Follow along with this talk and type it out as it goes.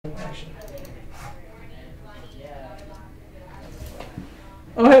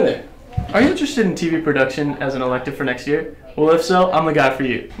Oh, hey there. Are you interested in TV production as an elective for next year? Well, if so, I'm the guy for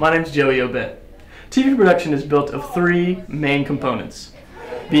you. My name's Joey Obet. TV production is built of three main components: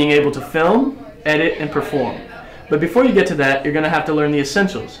 being able to film, edit, and perform. But before you get to that, you're going to have to learn the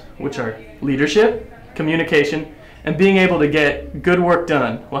essentials, which are leadership, communication, and being able to get good work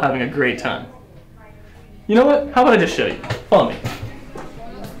done while having a great time. You know what? How about I just show you? Follow me.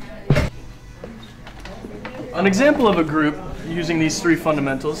 An example of a group using these three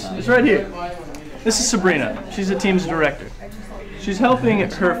fundamentals is right here. This is Sabrina. She's the team's director. She's helping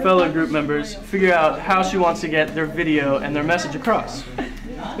her fellow group members figure out how she wants to get their video and their message across.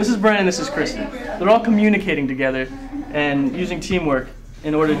 This is Brandon, this is Kristen. They're all communicating together and using teamwork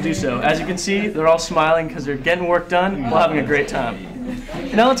in order to do so. As you can see, they're all smiling because they're getting work done while having a great time.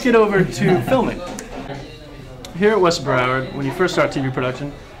 Now let's get over to filming. Here at West Broward, when you first start TV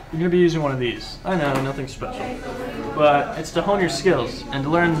production, you're going to be using one of these. I know, nothing special. But it's to hone your skills and to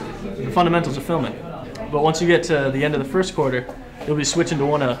learn the fundamentals of filming. But once you get to the end of the first quarter, you'll be switching to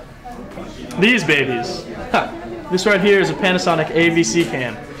one of these babies. This right here is a Panasonic AVC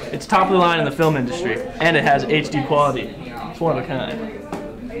cam. It's top of the line in the film industry, and it has HD quality. It's one of a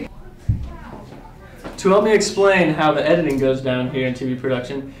kind. To help me explain how the editing goes down here in TV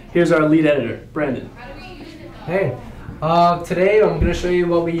production, here's our lead editor, Brandon. Hey, today I'm going to show you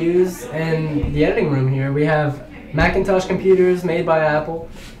what we use in the editing room here. We have Macintosh computers made by Apple,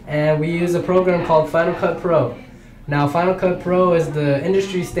 and we use a program called Final Cut Pro. Now, Final Cut Pro is the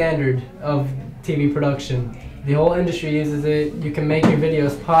industry standard of TV production. The whole industry uses it. You can make your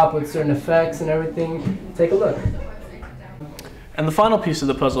videos pop with certain effects and everything. Take a look. And the final piece of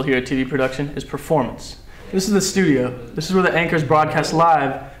the puzzle here at TV production is performance. This is the studio. This is where the anchors broadcast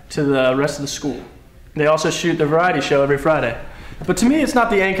live to the rest of the school. They also shoot their variety show every Friday. But to me, it's not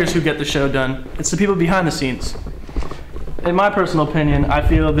the anchors who get the show done. It's the people behind the scenes. In my personal opinion, I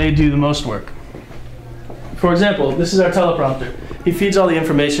feel they do the most work. For example, this is our teleprompter. He feeds all the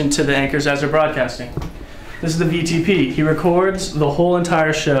information to the anchors as they're broadcasting. This is the VTP. He records the whole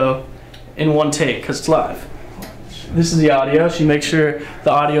entire show in one take because it's live. This is the audio. She makes sure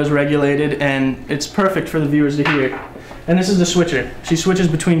the audio is regulated and it's perfect for the viewers to hear. And this is the switcher. She switches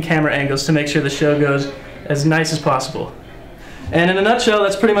between camera angles to make sure the show goes as nice as possible. And in a nutshell,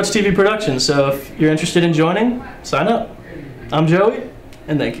 that's pretty much TV production. So if you're interested in joining, sign up. I'm Joey,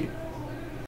 and thank you.